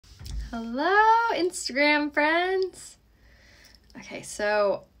Hello, Instagram friends. Okay,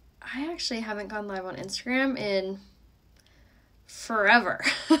 so I actually haven't gone live on Instagram in forever.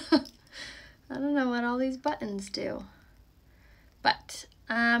 I don't know what all these buttons do. But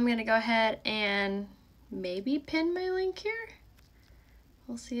I'm going to go ahead and maybe pin my link here.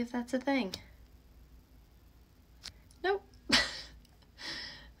 We'll see if that's a thing. Nope. Okay,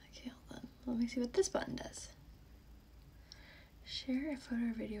 hold on. Let me see what this button does. Share a photo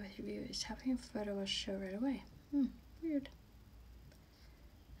or video with your viewers. Tapping a photo will show right away. Weird.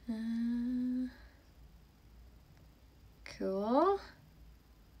 Cool.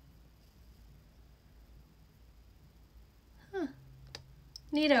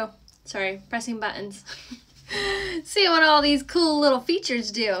 Neato. Sorry, pressing buttons. See what all these cool little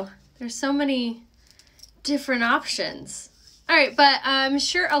features do. There's so many different options. All right, but I'm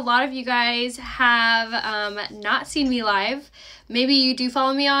sure a lot of you guys have not seen me live. Maybe you do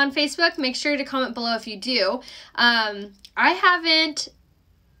follow me on Facebook. Make sure to comment below if you do. I haven't...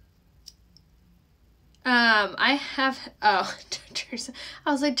 I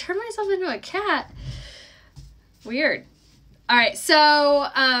was like, turn myself into a cat. Weird. All right, so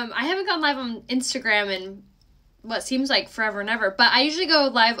I haven't gone live on Instagram in what seems like forever and ever, but I usually go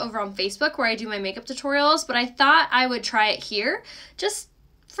live over on Facebook where I do my makeup tutorials, but I thought I would try it here just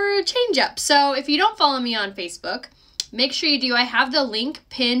for a change up. So if you don't follow me on Facebook, make sure you do. I have the link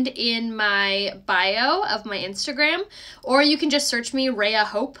pinned in my bio of my Instagram, or you can just search me, Rhea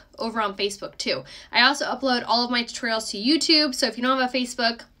Hope, over on Facebook too. I also upload all of my tutorials to YouTube, so if you don't have a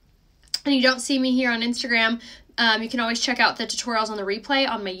Facebook and you don't see me here on Instagram, you can always check out the tutorials on the replay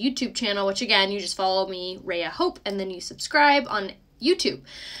on my YouTube channel, which again, you just follow me, Rhea Hope, and then you subscribe on YouTube.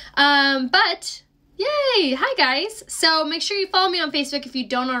 But yay! Hi guys! So make sure you follow me on Facebook if you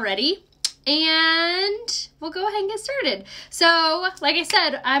don't already. And we'll go ahead and get started. So, like I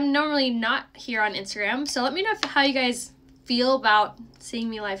said, I'm normally not here on Instagram, so let me know how you guys feel about seeing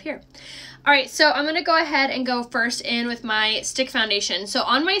me live here. All right, so I'm gonna go ahead and go first in with my stick foundation. So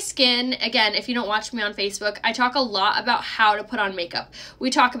on my skin, again, if you don't watch me on Facebook, I talk a lot about how to put on makeup. We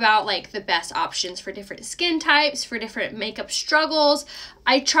talk about like the best options for different skin types, for different makeup struggles.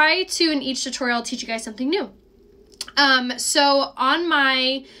 I try to, in each tutorial, teach you guys something new. So on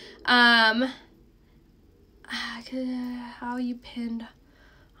my, how you pinned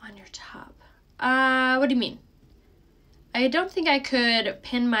on your top? What do you mean? I don't think I could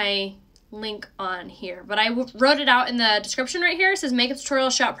pin my link on here, but I wrote it out in the description right here. It says makeup tutorial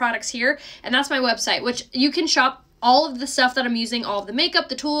shop products here, and that's my website, which you can shop all of the stuff that I'm using, all of the makeup,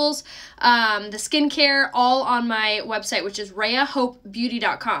 the tools, the skincare, all on my website, which is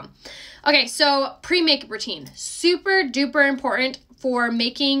rheahopebeauty.com. Okay, so pre-makeup routine, super duper important for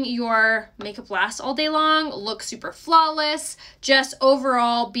making your makeup last all day long, look super flawless, just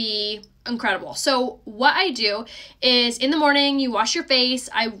overall be incredible. So what I do is in the morning, you wash your face.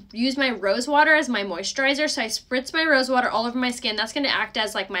 I use my rose water as my moisturizer. So I spritz my rose water all over my skin. That's going to act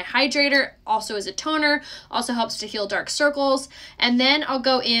as like my hydrator, also as a toner, also helps to heal dark circles. And then I'll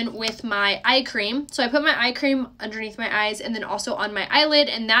go in with my eye cream. So I put my eye cream underneath my eyes and then also on my eyelid,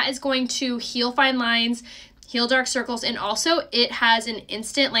 and that is going to heal fine lines, heal dark circles, and also it has an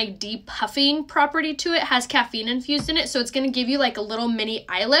instant like depuffing property to it. It has caffeine infused in it, so it's going to give you like a little mini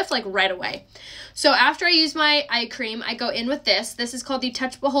eye lift like right away. So after I use my eye cream, I go in with this. This is called the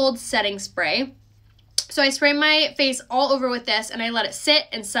Touch Behold Setting Spray. So I spray my face all over with this and I let it sit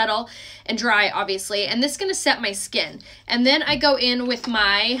and settle and dry, obviously. And this is going to set my skin. And then I go in with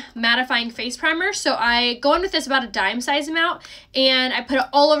my mattifying face primer. So I go in with this about a dime size amount and I put it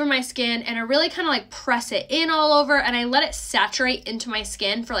all over my skin and I really kind of like press it in all over and I let it saturate into my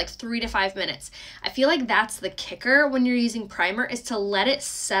skin for like 3 to 5 minutes. I feel like that's the kicker when you're using primer, is to let it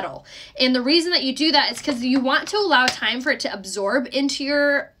settle. And the reason that you do that is because you want to allow time for it to absorb into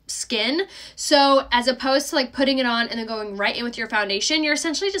your skin. So as opposed to like putting it on and then going right in with your foundation, you're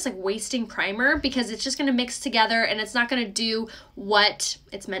essentially just like wasting primer because it's just going to mix together and it's not going to do what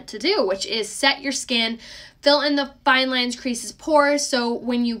it's meant to do, which is set your skin, fill in the fine lines, creases, pores. So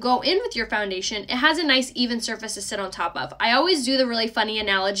when you go in with your foundation, it has a nice even surface to sit on top of. I always do the really funny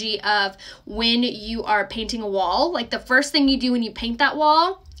analogy of when you are painting a wall, like the first thing you do when you paint that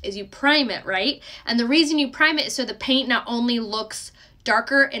wall is you prime it, right? And the reason you prime it is so the paint not only looks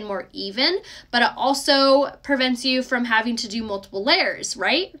darker and more even, but it also prevents you from having to do multiple layers,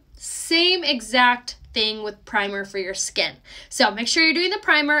 right? Same exact thing with primer for your skin. So make sure you're doing the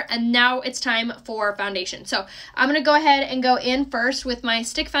primer, and now it's time for foundation. So I'm going to go ahead and go in first with my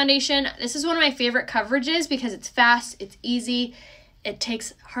stick foundation. This is one of my favorite coverages because it's fast, it's easy, it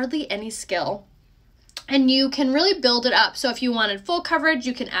takes hardly any skill. and you can really build it up. So if you wanted full coverage,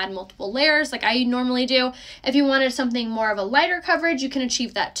 you can add multiple layers like I normally do. If you wanted something more of a lighter coverage, you can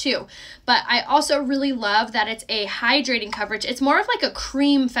achieve that too. But I also really love that it's a hydrating coverage. It's more of like a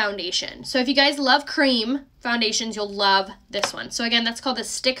cream foundation. So if you guys love cream foundations, you'll love this one. So again, that's called the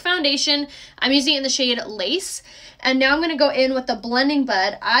Stick Foundation. I'm using it in the shade Lace. And now I'm going to go in with the Blending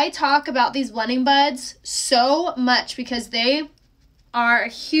Bud. I talk about these blending buds so much because they are a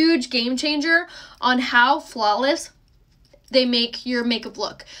huge game changer on how flawless they make your makeup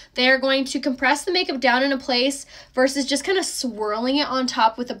look. They are going to compress the makeup down into place versus just kind of swirling it on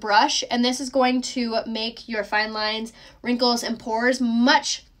top with a brush. And this is going to make your fine lines, wrinkles, and pores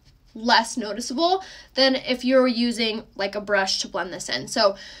much less noticeable than if you're using like a brush to blend this in.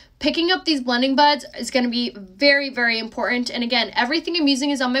 So picking up these blending buds is going to be very, very important. And again, everything I'm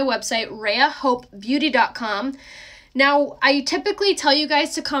using is on my website, RheaHopeBeauty.com. Now, I typically tell you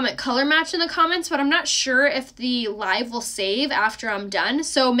guys to comment color match in the comments, but I'm not sure if the live will save after I'm done.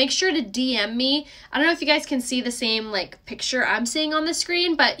 So make sure to DM me. I don't know if you guys can see the same like picture I'm seeing on the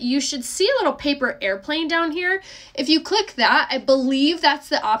screen, but you should see a little paper airplane down here. If you click that, I believe that's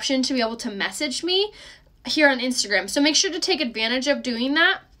the option to be able to message me here on Instagram. So make sure to take advantage of doing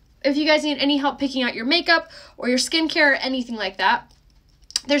that. If you guys need any help picking out your makeup or your skincare or anything like that.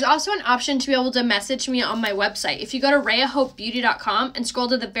 There's also an option to be able to message me on my website. If you go to RheaHopeBeauty.com and scroll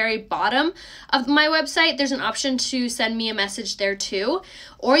to the very bottom of my website, there's an option to send me a message there too.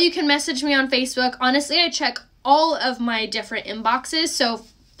 Or you can message me on Facebook. Honestly, I check all of my different inboxes, so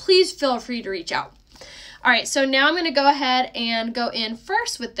please feel free to reach out. All right, so now I'm going to go ahead and go in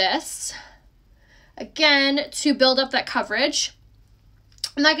first with this, again, to build up that coverage.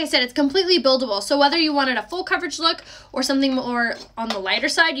 And like I said, it's completely buildable. So whether you wanted a full coverage look or something more on the lighter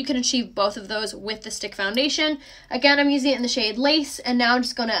side, you can achieve both of those with the Stick Foundation. Again, I'm using it in the shade Lace, and now I'm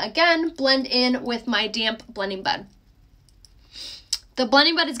just going to, again, blend in with my damp blending bud. The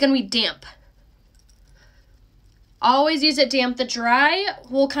blending bud is going to be damp. Always use it damp. The dry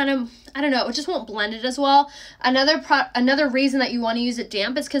will kind of, I don't know, it just won't blend it as well. Another reason that you want to use it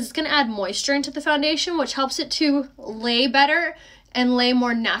damp is because it's going to add moisture into the foundation, which helps it to lay better and lay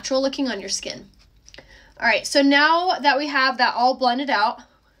more natural looking on your skin. All right, so now that we have that all blended out,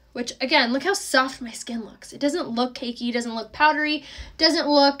 which again, look how soft my skin looks. It doesn't look cakey, doesn't look powdery, doesn't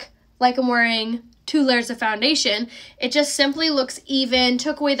look like I'm wearing 2 layers of foundation. It just simply looks even,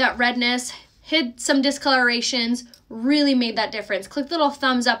 took away that redness, hid some discolorations, really made that difference. Click the little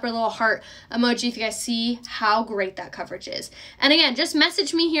thumbs up or little heart emoji if you guys see how great that coverage is. And again, just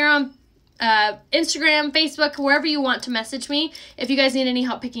message me here on Instagram, Facebook, wherever you want to message me if you guys need any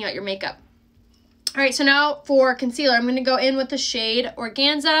help picking out your makeup. All right, so now for concealer, I'm going to go in with the shade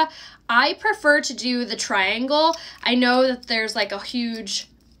Organza. I prefer to do the triangle. I know that there's like a huge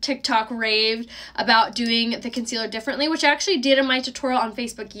TikTok rave about doing the concealer differently, which I actually did in my tutorial on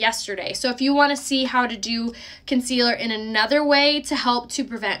Facebook yesterday. So if you want to see how to do concealer in another way to help to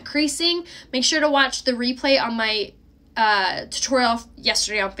prevent creasing, make sure to watch the replay on my tutorial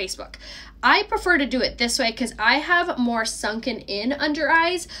yesterday on Facebook. I prefer to do it this way because I have more sunken in under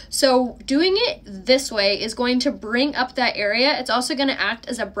eyes. So doing it this way is going to bring up that area. It's also going to act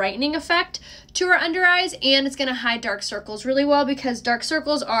as a brightening effect to our under eyes, and it's going to hide dark circles really well because dark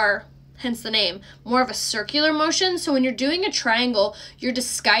circles are, hence the name, more of a circular motion. So when you're doing a triangle, you're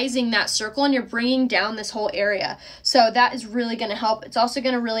disguising that circle and you're bringing down this whole area. So that is really going to help. It's also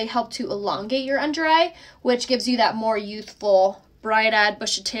going to really help to elongate your under eye, which gives you that more youthful, bright-eyed,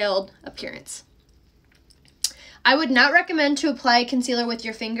 bushy-tailed appearance. I would not recommend to apply concealer with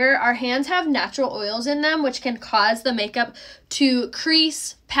your finger. Our hands have natural oils in them, which can cause the makeup to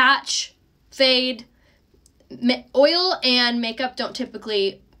crease, patch, fade. Oil and makeup don't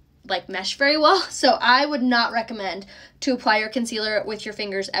typically like mesh very well, so I would not recommend to apply your concealer with your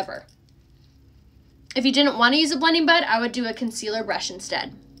fingers ever. If you didn't want to use a blending bud, I would do a concealer brush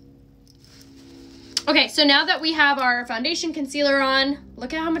instead. Okay, so now that we have our foundation concealer on,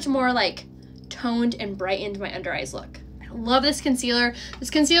 look at how much more like toned and brightened my under eyes look. I love this concealer. This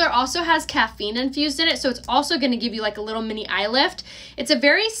concealer also has caffeine infused in it, so it's also going to give you like a little mini eye lift. It's a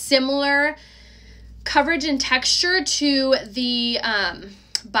very similar coverage and texture to the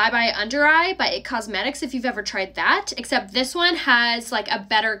Bye Bye Under Eye by IT Cosmetics, if you've ever tried that, except this one has like a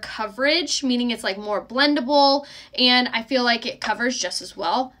better coverage, meaning it's like more blendable, and I feel like it covers just as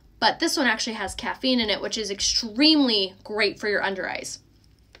well. But this one actually has caffeine in it, which is extremely great for your under eyes.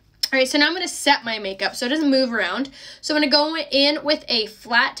 All right, so now I'm going to set my makeup so it doesn't move around. So I'm going to go in with a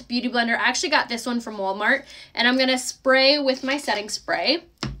flat beauty blender. I actually got this one from Walmart, and I'm going to spray with my setting spray.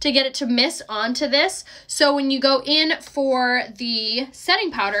 to get it to mist onto this. So when you go in for the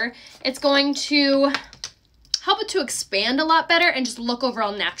setting powder, it's going to help it to expand a lot better and just look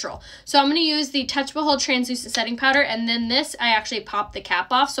overall natural. So I'm going to use the Touch Behold Translucent Setting Powder, and then this, I actually popped the cap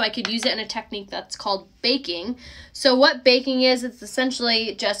off so I could use it in a technique that's called baking. So what baking is, it's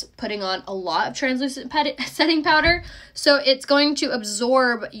essentially just putting on a lot of translucent setting powder. So it's going to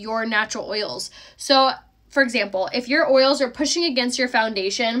absorb your natural oils. So for example, if your oils are pushing against your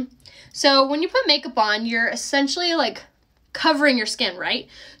foundation, so when you put makeup on, you're essentially like covering your skin, right?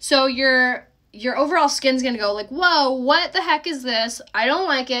 So your overall skin's gonna go like, whoa, what the heck is this? I don't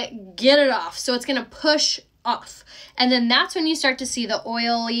like it, get it off. So it's gonna push off. And then that's when you start to see the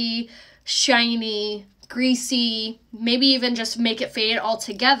oily, shiny, greasy, maybe even just make it fade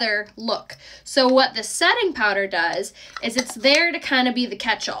altogether look. So what the setting powder does is it's there to kind of be the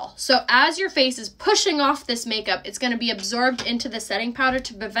catch-all. So as your face is pushing off this makeup, it's going to be absorbed into the setting powder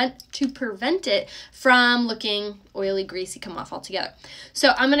to prevent it from looking oily, greasy, come off altogether.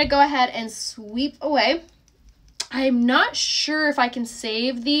 So I'm going to go ahead and sweep away. I'm not sure if I can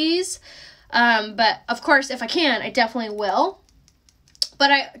save these, but of course, if I can, I definitely will. But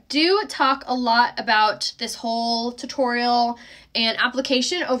I do talk a lot about this whole tutorial and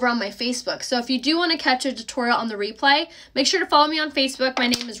application over on my Facebook. So if you do want to catch a tutorial on the replay, make sure to follow me on Facebook. My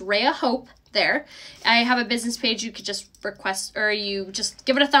name is Rhea Hope there. I have a business page. You could just request, or you just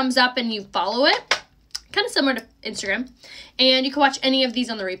give it a thumbs up and you follow it. Kind of similar to Instagram. And you can watch any of these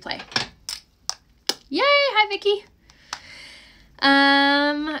on the replay. Yay! Hi, Vicky.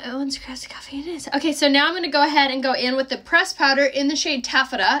 Okay, so now I'm going to go ahead and go in with the pressed powder in the shade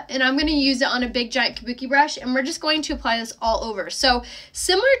Taffeta, and I'm going to use it on a big giant kabuki brush, and we're just going to apply this all over. So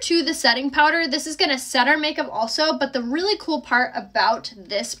similar to the setting powder, this is going to set our makeup also, but the really cool part about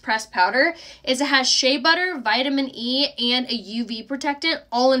this pressed powder is it has shea butter, vitamin E, and a UV protectant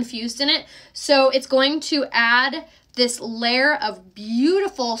all infused in it. So it's going to add this layer of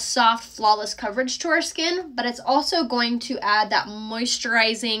beautiful, soft, flawless coverage to our skin, but it's also going to add that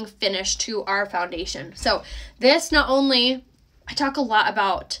moisturizing finish to our foundation. So this not only, I talk a lot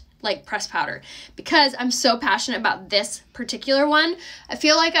about like pressed powder because I'm so passionate about this particular one. I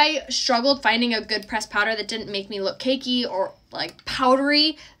feel like I struggled finding a good pressed powder that didn't make me look cakey or like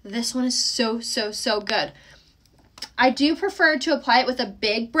powdery. This one is so, so, so good. I do prefer to apply it with a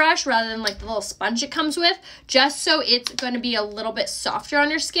big brush rather than like the little sponge it comes with, just so it's going to be a little bit softer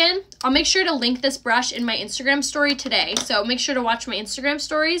on your skin. I'll make sure to link this brush in my Instagram story today, so make sure to watch my Instagram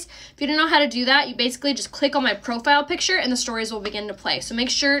stories. If you don't know how to do that, you basically just click on my profile picture and the stories will begin to play. So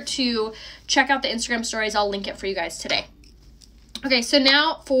make sure to check out the Instagram stories. I'll link it for you guys today. Okay, so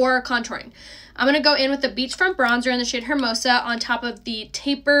now for contouring. I'm going to go in with the Beachfront Bronzer in the shade Hermosa on top of the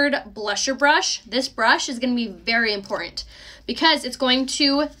tapered blusher brush. This brush is going to be very important because it's going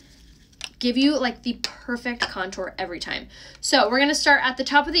to give you like the perfect contour every time. So we're going to start at the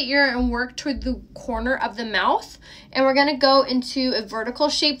top of the ear and work toward the corner of the mouth. And we're going to go into a vertical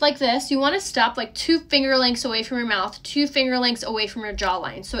shape like this. You want to stop like 2 finger lengths away from your mouth, 2 finger lengths away from your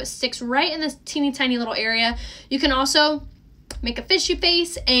jawline. So it sticks right in this teeny tiny little area. You can also make a fishy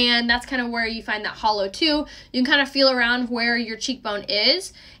face, and that's kind of where you find that hollow too. You can kind of feel around where your cheekbone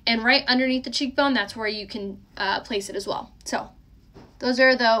is, and right underneath the cheekbone, that's where you can place it as well. So those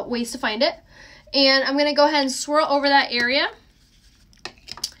are the ways to find it. And I'm going to go ahead and swirl over that area.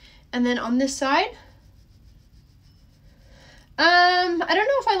 And then on this side, I don't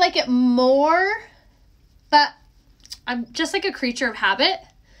know if I like it more, but I'm just like a creature of habit.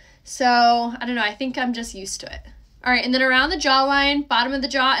 So I don't know, I think I'm just used to it. All right, and then around the jawline, bottom of the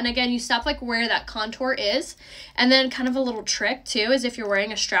jaw, and again, you stop like where that contour is. And then kind of a little trick too is if you're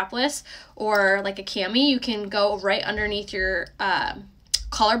wearing a strapless or like a cami, you can go right underneath your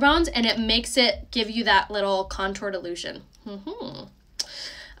collarbones, and it makes it give you that little contoured illusion. All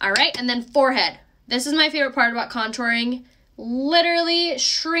right, and then forehead. This is my favorite part about contouring. Literally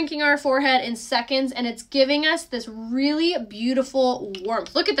shrinking our forehead in seconds, and it's giving us this really beautiful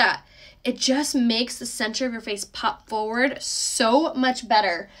warmth. Look at that. It just makes the center of your face pop forward so much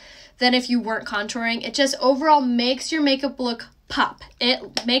better than if you weren't contouring. It just overall makes your makeup look pop.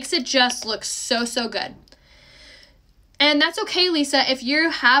 It makes it just look so, so good. And that's okay, Lisa. If you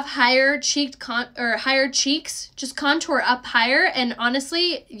have higher cheeks, just contour up higher, and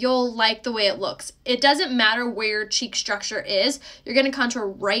honestly, you'll like the way it looks. It doesn't matter where your cheek structure is. You're going to contour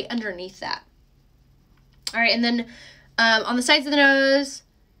right underneath that. All right, and then on the sides of the nose,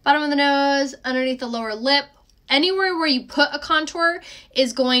 bottom of the nose, underneath the lower lip, anywhere where you put a contour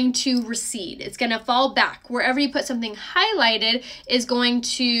is going to recede. It's going to fall back. Wherever you put something highlighted is going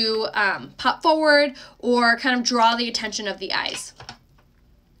to pop forward or kind of draw the attention of the eyes.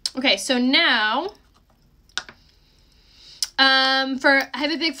 Okay, so now, I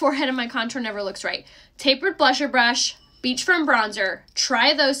have a big forehead and my contour never looks right. Tapered blusher brush, Beachfront bronzer.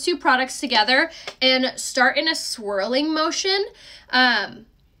 Try those two products together and start in a swirling motion, and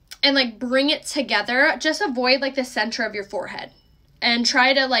like bring it together. Just avoid like the center of your forehead and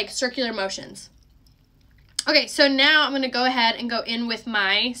try to like circular motions. Okay, so now I'm going to go ahead and go in with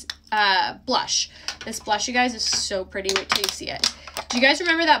my blush. This blush, you guys, is so pretty. Wait till you see it. Do you guys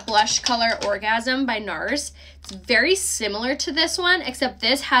remember that blush color Orgasm by NARS? It's very similar to this one, except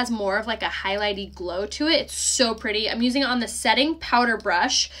this has more of like a highlighty glow to it. It's so pretty. I'm using it on the setting powder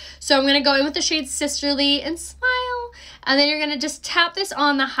brush. So I'm going to go in with the shade Sisterly and Smile. And then you're going to just tap this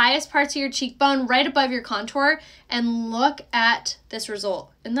on the highest parts of your cheekbone right above your contour and look at this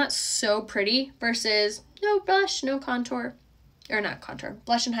result. Isn't that so pretty versus no blush, no contour, or not contour,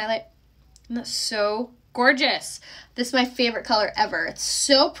 blush and highlight. And that's so gorgeous. This is my favorite color ever. It's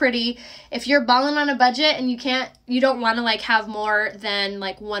so pretty. If you're balling on a budget and you don't want to like have more than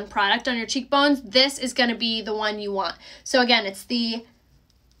like one product on your cheekbones, this is going to be the one you want. So again, it's the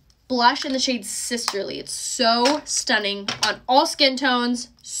blush in the shade Sisterly. It's so stunning on all skin tones.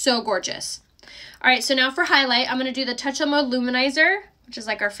 So gorgeous. All right, so now for highlight, I'm going to do the Touch Up Mode Luminizer, which is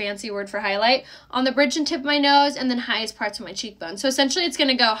like our fancy word for highlight, on the bridge and tip of my nose and then highest parts of my cheekbone. So essentially it's going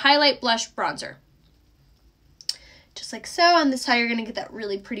to go highlight, blush, bronzer. Just like so. On this side, you're going to get that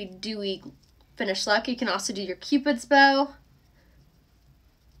really pretty dewy finish look. You can also do your Cupid's bow,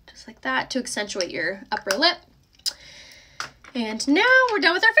 just like that, to accentuate your upper lip. And now we're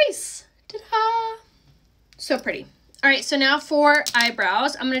done with our face. Ta-da! So pretty. All right, so now for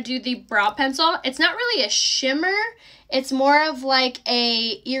eyebrows, I'm going to do the brow pencil. It's not really a shimmer. It's more of like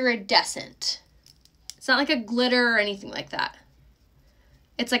a iridescent. It's not like a glitter or anything like that.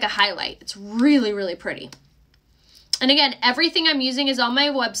 It's like a highlight. It's really, really pretty. And again, everything I'm using is on my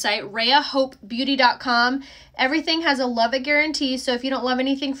website, RheaHopeBeauty.com. Everything has a love it guarantee, so if you don't love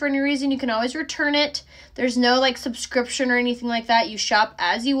anything for any reason, you can always return it. There's no like subscription or anything like that. You shop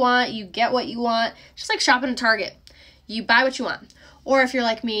as you want. You get what you want. Just like shopping at Target. You buy what you want. Or if you're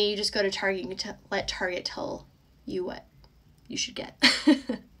like me, you just go to Target and let Target tell you what you should get.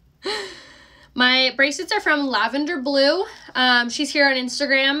 My bracelets are from Lavender Blue. She's here on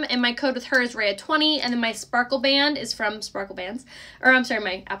Instagram, and my code with her is Rhea20, and then my Sparkle Band is from Sparkle Bands, or I'm sorry,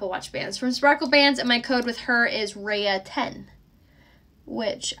 my Apple Watch bands from Sparkle Bands, and my code with her is Rhea10,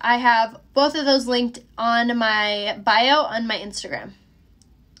 which I have both of those linked on my bio on my Instagram.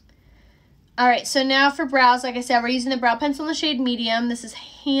 All right, so now for brows, like I said, we're using the brow pencil in the shade Medium. This is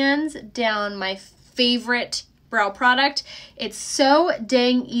hands down my favorite brow product. It's so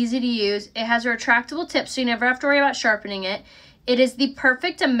dang easy to use. It has a retractable tip, so you never have to worry about sharpening it. It is the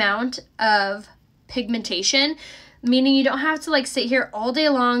perfect amount of pigmentation, meaning you don't have to like sit here all day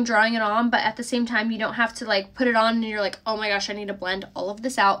long drawing it on, but at the same time you don't have to like put it on and you're like, oh my gosh, I need to blend all of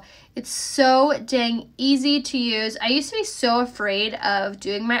this out. It's so dang easy to use. I used to be so afraid of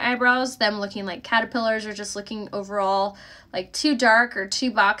doing my eyebrows, them looking like caterpillars or just looking overall like too dark or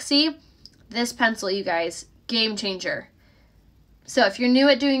too boxy. This pencil, you guys, game changer. So if you're new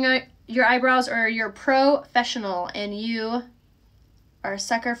at doing your eyebrows or you're professional and you are a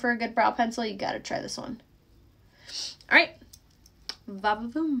sucker for a good brow pencil, you gotta try this one. All right,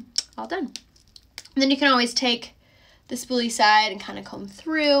 va-va-voom, all done. And then you can always take the spoolie side and kind of comb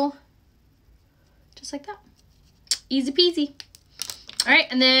through, just like that. Easy peasy. All right,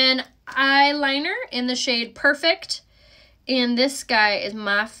 and then eyeliner in the shade Perfect. And this guy is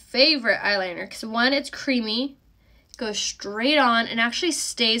my favorite eyeliner because one, it's creamy, goes straight on, and actually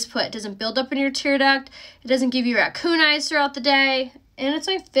stays put. It doesn't build up in your tear duct. It doesn't give you raccoon eyes throughout the day. And it's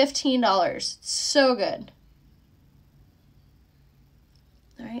like $15. It's so good.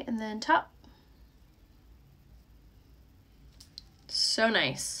 All right, and then top. So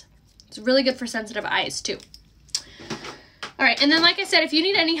nice. It's really good for sensitive eyes too. All right, and then like I said, if you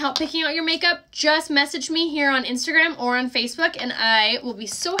need any help picking out your makeup, just message me here on Instagram or on Facebook, and I will be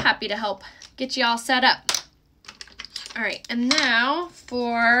so happy to help get you all set up. All right, and now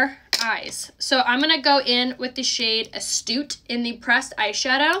for eyes. So I'm going to go in with the shade Astute in the pressed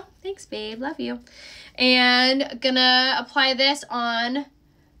eyeshadow. Thanks, babe. Love you. And going to apply this on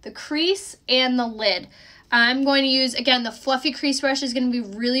the crease and the lid. I'm going to use, again, the fluffy crease brush is going to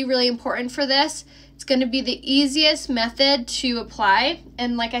be really, really important for this. It's going to be the easiest method to apply,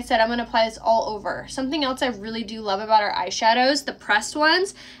 and like I said, I'm going to apply this all over. Something else I really do love about our eyeshadows, the pressed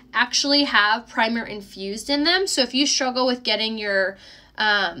ones, actually have primer infused in them, so if you struggle with getting your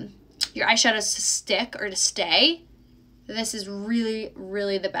eyeshadows to stick or to stay, this is really,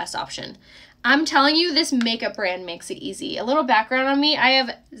 really the best option. I'm telling you, this makeup brand makes it easy. A little background on me. I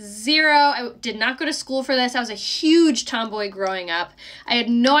did not go to school for this. I was a huge tomboy growing up. I had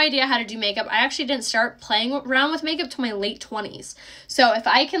no idea how to do makeup. I actually didn't start playing around with makeup till my late 20s. So if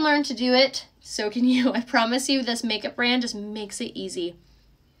I can learn to do it, so can you. I promise you, this makeup brand just makes it easy.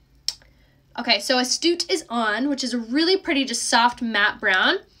 Okay, so Astute is on, which is a really pretty, just soft matte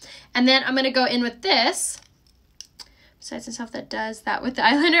brown. And then I'm going to go in with this. Besides myself that does that with the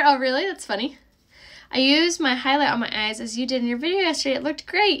eyeliner. Oh, really? That's funny. I used my highlight on my eyes as you did in your video yesterday. It looked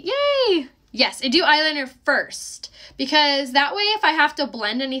great. Yay! Yes, I do eyeliner first because that way if I have to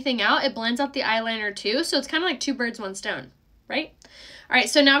blend anything out, it blends out the eyeliner too. So it's kind of like two birds, one stone, right? All right,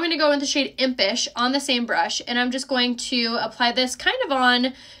 so now I'm going to go with the shade Impish on the same brush, and I'm just going to apply this kind of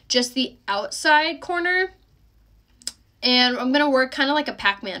on just the outside corner, and I'm going to work kind of like a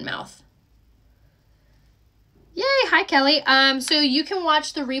Pac-Man mouth. Yay, hi Kelly. So you can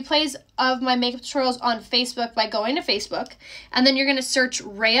watch the replays of my makeup tutorials on Facebook by going to Facebook, and then you're going to search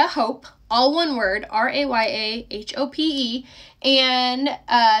Raya Hope, all one word, RAYAHOPE, and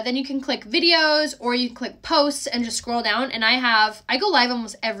then you can click videos or you can click posts and just scroll down, and I go live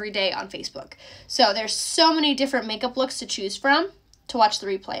almost every day on Facebook. So there's so many different makeup looks to choose from to watch the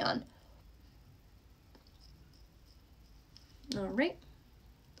replay on. All right.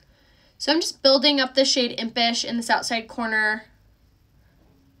 So I'm just building up the shade Impish in this outside corner.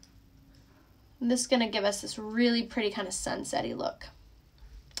 And this is going to give us this really pretty kind of sunset-y look.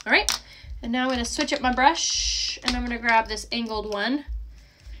 All right, and now I'm going to switch up my brush, and I'm going to grab this angled one.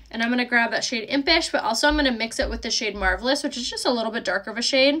 And I'm going to grab that shade Impish, but also I'm going to mix it with the shade Marvelous, which is just a little bit darker of a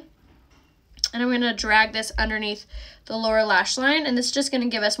shade. And I'm going to drag this underneath the lower lash line, and this is just going to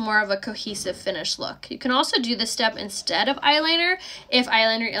give us more of a cohesive finish look. You can also do this step instead of eyeliner if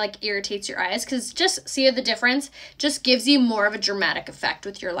eyeliner like irritates your eyes, because just see the difference, just gives you more of a dramatic effect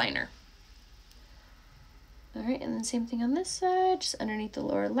with your liner. All right, and then same thing on this side, just underneath the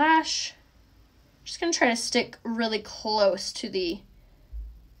lower lash. Just going to try to stick really close to the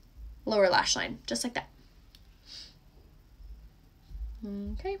lower lash line, just like that.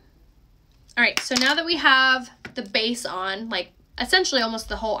 Okay. All right, so now that we have the base on, like essentially almost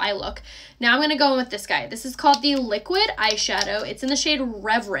the whole eye look, now I'm going to go in with this guy. This is called the Liquid Eyeshadow. It's in the shade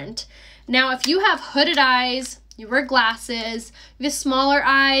Reverent. Now, if you have hooded eyes, you wear glasses, you have smaller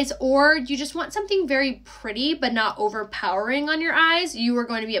eyes, or you just want something very pretty but not overpowering on your eyes, you are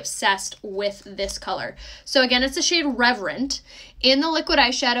going to be obsessed with this color. So again, it's the shade Reverent. In the Liquid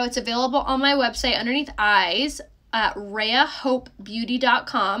Eyeshadow, it's available on my website underneath eyes at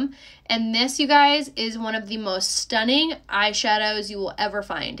rayahopebeauty.com, and this, you guys, is one of the most stunning eyeshadows you will ever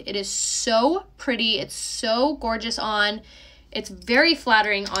find. It is so pretty, it's so gorgeous on, it's very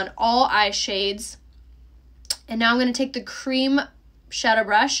flattering on all eye shades. And now I'm going to take the cream shadow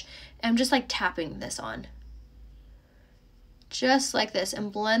brush and I'm just like tapping this on. Just like this,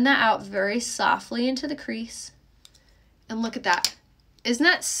 and blend that out very softly into the crease. And look at that. Isn't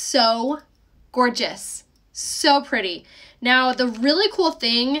that so gorgeous? So pretty. Now, the really cool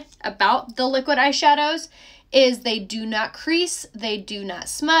thing about the liquid eyeshadows is they do not crease, they do not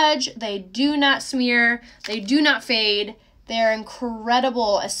smudge, they do not smear, they do not fade. They're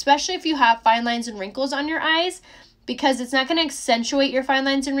incredible, especially if you have fine lines and wrinkles on your eyes, because it's not going to accentuate your fine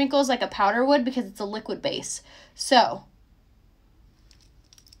lines and wrinkles like a powder would because it's a liquid base. So,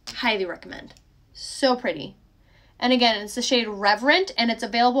 highly recommend. So pretty. And again, it's the shade Reverent, and it's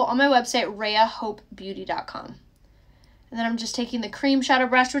available on my website, rayahopebeauty.com. And then I'm just taking the cream shadow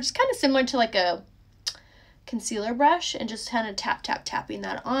brush, which is kind of similar to like a concealer brush, and just kind of tapping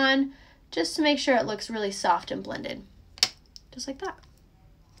that on, just to make sure it looks really soft and blended. Just like that.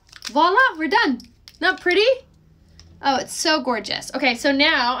 Voila, we're done. Not pretty? Oh, it's so gorgeous. Okay, so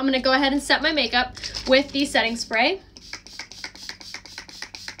now I'm going to go ahead and set my makeup with the setting spray.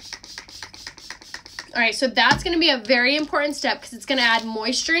 All right, so that's going to be a very important step because it's going to add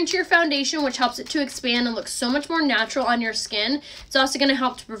moisture into your foundation, which helps it to expand and look so much more natural on your skin. It's also going to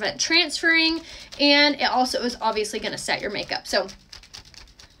help to prevent transferring, and it also is obviously going to set your makeup. So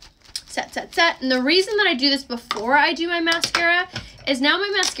set. And the reason that I do this before I do my mascara is now my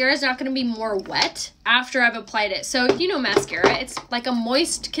mascara is not going to be more wet after I've applied it. So you know mascara, it's like a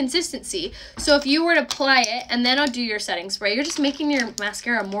moist consistency. So if you were to apply it and then I'll do your setting spray, you're just making your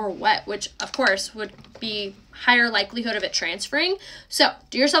mascara more wet, which of course would be higher likelihood of it transferring. So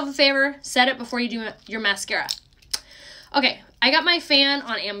do yourself a favor, set it before you do your mascara. Okay, I got my fan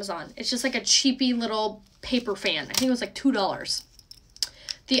on Amazon. It's just like a cheapy little paper fan. I think it was like $2.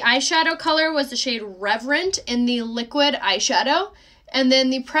 The eyeshadow color was the shade Reverent in the liquid eyeshadow. And then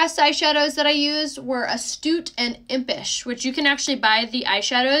the pressed eyeshadows that I used were Astute and Impish, which you can actually buy the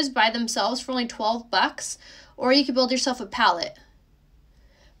eyeshadows by themselves for only $12, or you can build yourself a palette.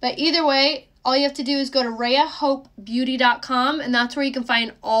 But either way, all you have to do is go to RheaHopeBeauty.com, and that's where you can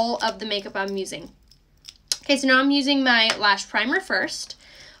find all of the makeup I'm using. Okay, so now I'm using my lash primer first,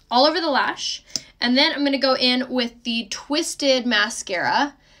 all over the lash, and then I'm going to go in with the Twisted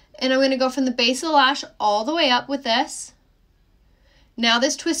mascara, and I'm going to go from the base of the lash all the way up with this. Now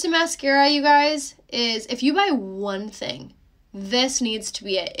this Twisted mascara, you guys, is, if you buy one thing, this needs to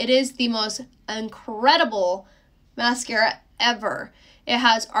be it. It is the most incredible mascara ever. It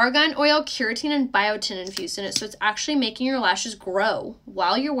has argan oil, keratin, and biotin infused in it, so it's actually making your lashes grow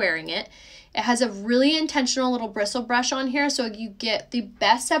while you're wearing it. It has a really intentional little bristle brush on here, so you get the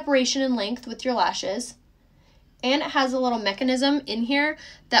best separation and length with your lashes. And it has a little mechanism in here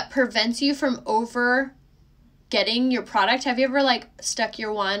that prevents you from over getting your product. Have you ever like stuck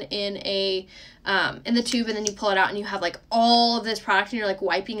your wand in the tube and then you pull it out and you have like all of this product and you're like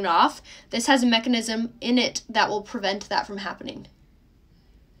wiping it off? This has a mechanism in it that will prevent that from happening.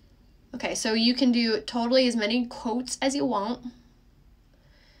 Okay, so you can do totally as many coats as you want.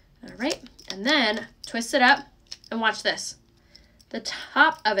 All right, and then twist it up and watch this. The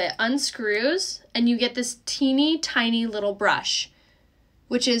top of it unscrews and you get this teeny tiny little brush,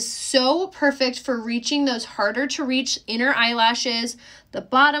 which is so perfect for reaching those harder to reach inner eyelashes, the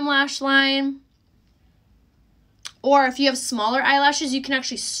bottom lash line. Or if you have smaller eyelashes, you can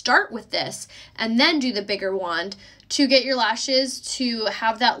actually start with this and then do the bigger wand to get your lashes to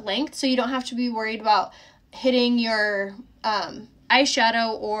have that length, so you don't have to be worried about hitting your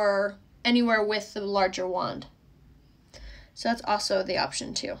eyeshadow or anywhere with the larger wand. So that's also the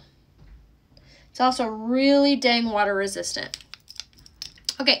option too. It's also really dang water resistant.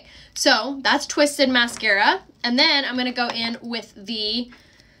 Okay, so that's Twisted mascara. And then I'm going to go in with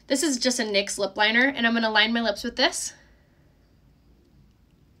this is just a NYX lip liner, and I'm going to line my lips with this.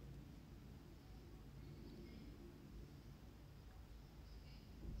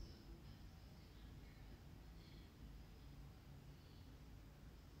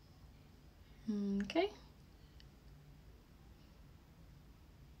 Okay.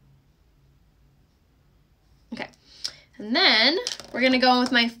 Okay. And then we're going to go in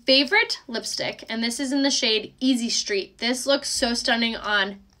with my favorite lipstick, and this is in the shade Easy Street. This looks so stunning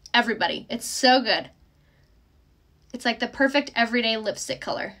on everybody. It's so good. It's like the perfect everyday lipstick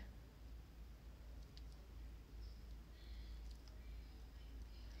color.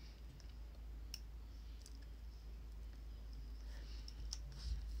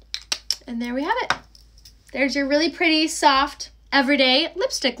 And there we have it. There's your really pretty, soft, everyday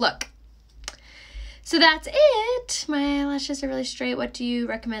lipstick look. So that's it. My lashes are really straight. What do you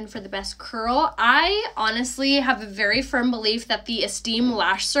recommend for the best curl? I honestly have a very firm belief that the Esteem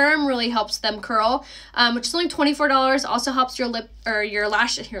Lash Serum really helps them curl, which is only $24. Also helps your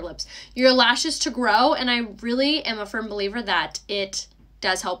lashes to grow, and I really am a firm believer that it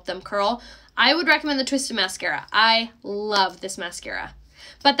does help them curl. I would recommend the Twisted mascara. I love this mascara.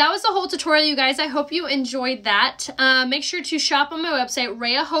 But that was the whole tutorial, you guys. I hope you enjoyed that. Make sure to shop on my website,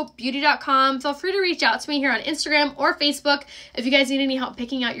 RheaHopeBeauty.com. Feel free to reach out to me here on Instagram or Facebook. If you guys need any help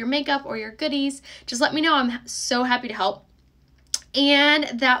picking out your makeup or your goodies, just let me know. I'm so happy to help. And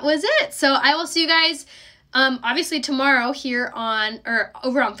that was it. So I will see you guys obviously tomorrow here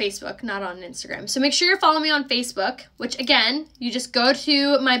over on Facebook, not on Instagram. So make sure you're following me on Facebook, which again, you just go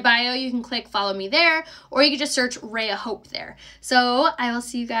to my bio, you can click follow me there, or you can just search Rhea Hope there. So I will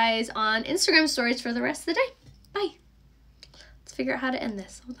see you guys on Instagram stories for the rest of the day. Bye. Let's figure out how to end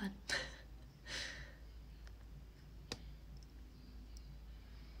this. Hold on.